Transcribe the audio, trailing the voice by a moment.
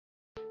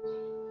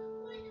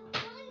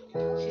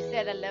She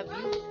said, I love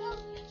you.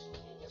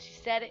 She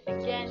said it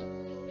again.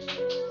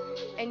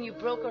 And you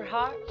broke her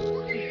heart.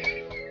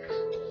 You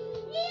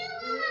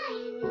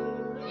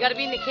gotta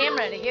be in the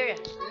camera to hear you.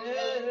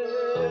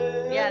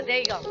 Yeah, there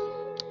you go.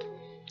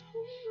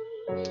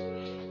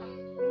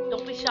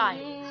 Don't be shy.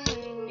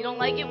 You don't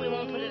like it, we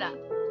won't put it up.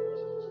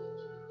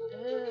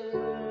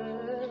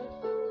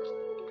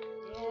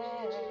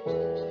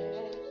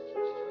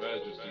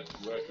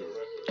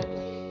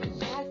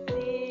 I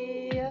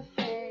see your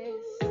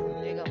face.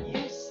 There you go.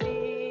 You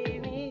see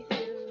me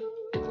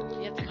through.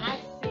 You have to I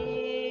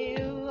see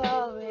you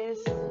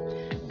always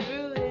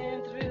through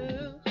and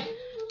through.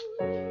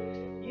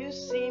 You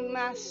see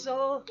my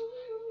soul.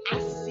 I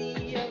see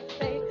your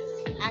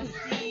face. I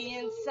see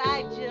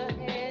inside your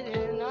head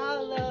and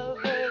all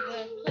over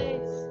the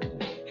place.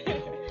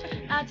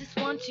 I just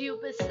want you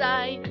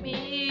beside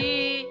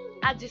me.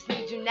 I just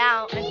need you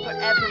now and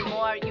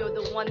forevermore. You're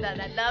the one that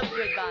I love,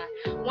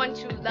 goodbye. One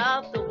true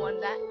love, the one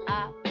that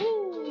I.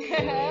 See,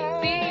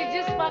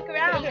 you just fuck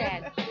around,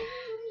 man.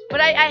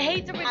 But I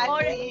hate to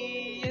record I it.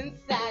 see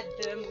inside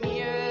the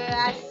mirror.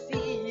 I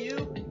see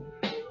you.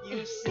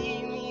 You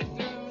see me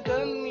through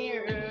the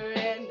mirror,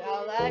 and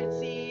all I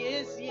see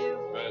is you.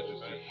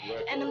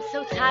 And I'm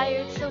so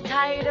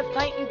tired of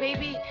fighting,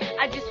 baby.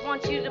 I just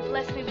want you to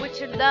bless me with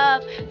your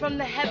love from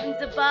the heavens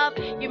above.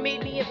 You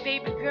made me a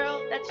baby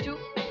girl, that's true.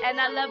 And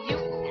I love you,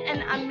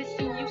 and I'm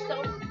missing you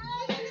so.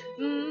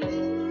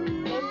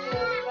 Look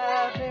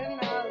above, and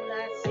all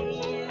I see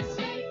is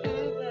you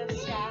through the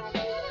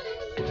sky.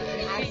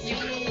 I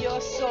see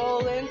your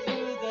soul and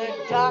through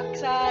the dark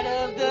side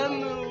of the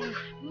moon.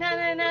 Na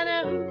na na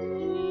na.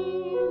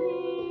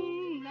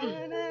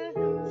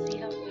 Na-na. See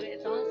how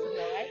it's awesome,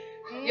 though, right?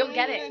 You'll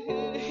get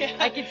it.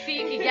 I can see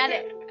you can get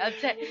it. I'll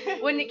tell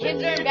you. When the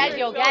kids are in bed,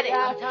 you'll get it.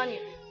 I'm telling you.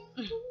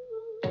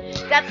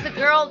 That's the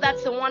girl,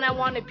 that's the one I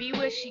want to be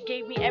with. She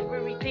gave me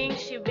everything.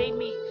 She made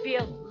me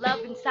feel love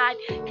inside.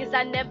 Cause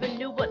I never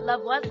knew what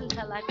love was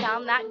until I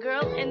found that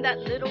girl and that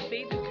little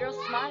baby girl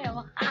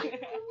smile.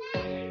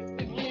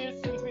 It's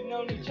years since we've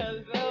known each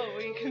other, though.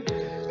 We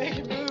can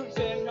make moves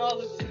and all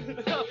this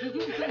stuff.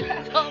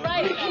 It's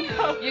alright.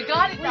 You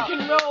got it We though.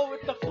 can roll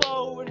with the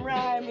flow and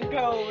rhyme and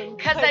go. And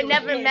Cause play I with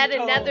never game met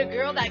toe. another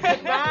girl that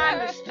could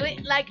rhyme or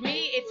split like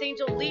me. It's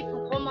Angel Lee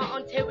from Coma,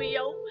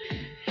 Ontario.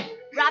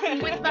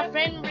 Rapping with my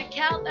friend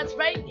Raquel, that's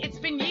right. It's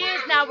been years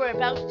now. We're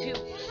about to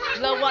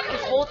blow up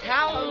this whole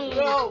town.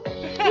 Go.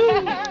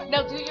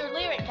 Now do your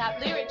lyric,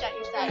 that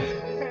you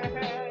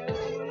said.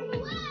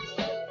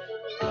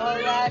 All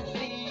I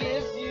see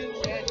is you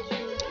and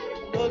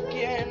you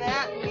looking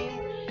at me.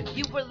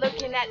 You were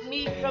looking at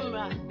me from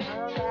All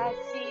I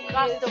see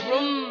across is the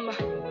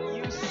room.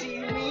 You see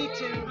me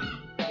too.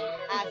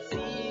 I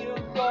see you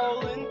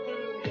rolling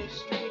through the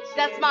streets.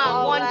 That's and my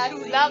all one I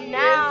true see love is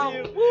now.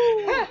 you.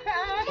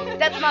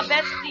 That's my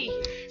bestie.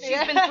 She's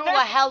been through a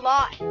hell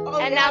lot. Oh,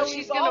 And yeah, now we've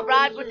she's all gonna been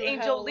ride through with a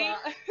Angel hell Lee.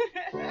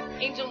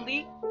 lot. Angel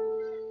Lee.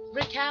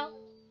 Raquel.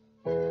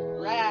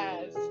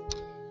 Raz.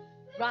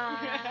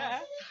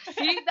 Rise.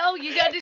 See, though, you gotta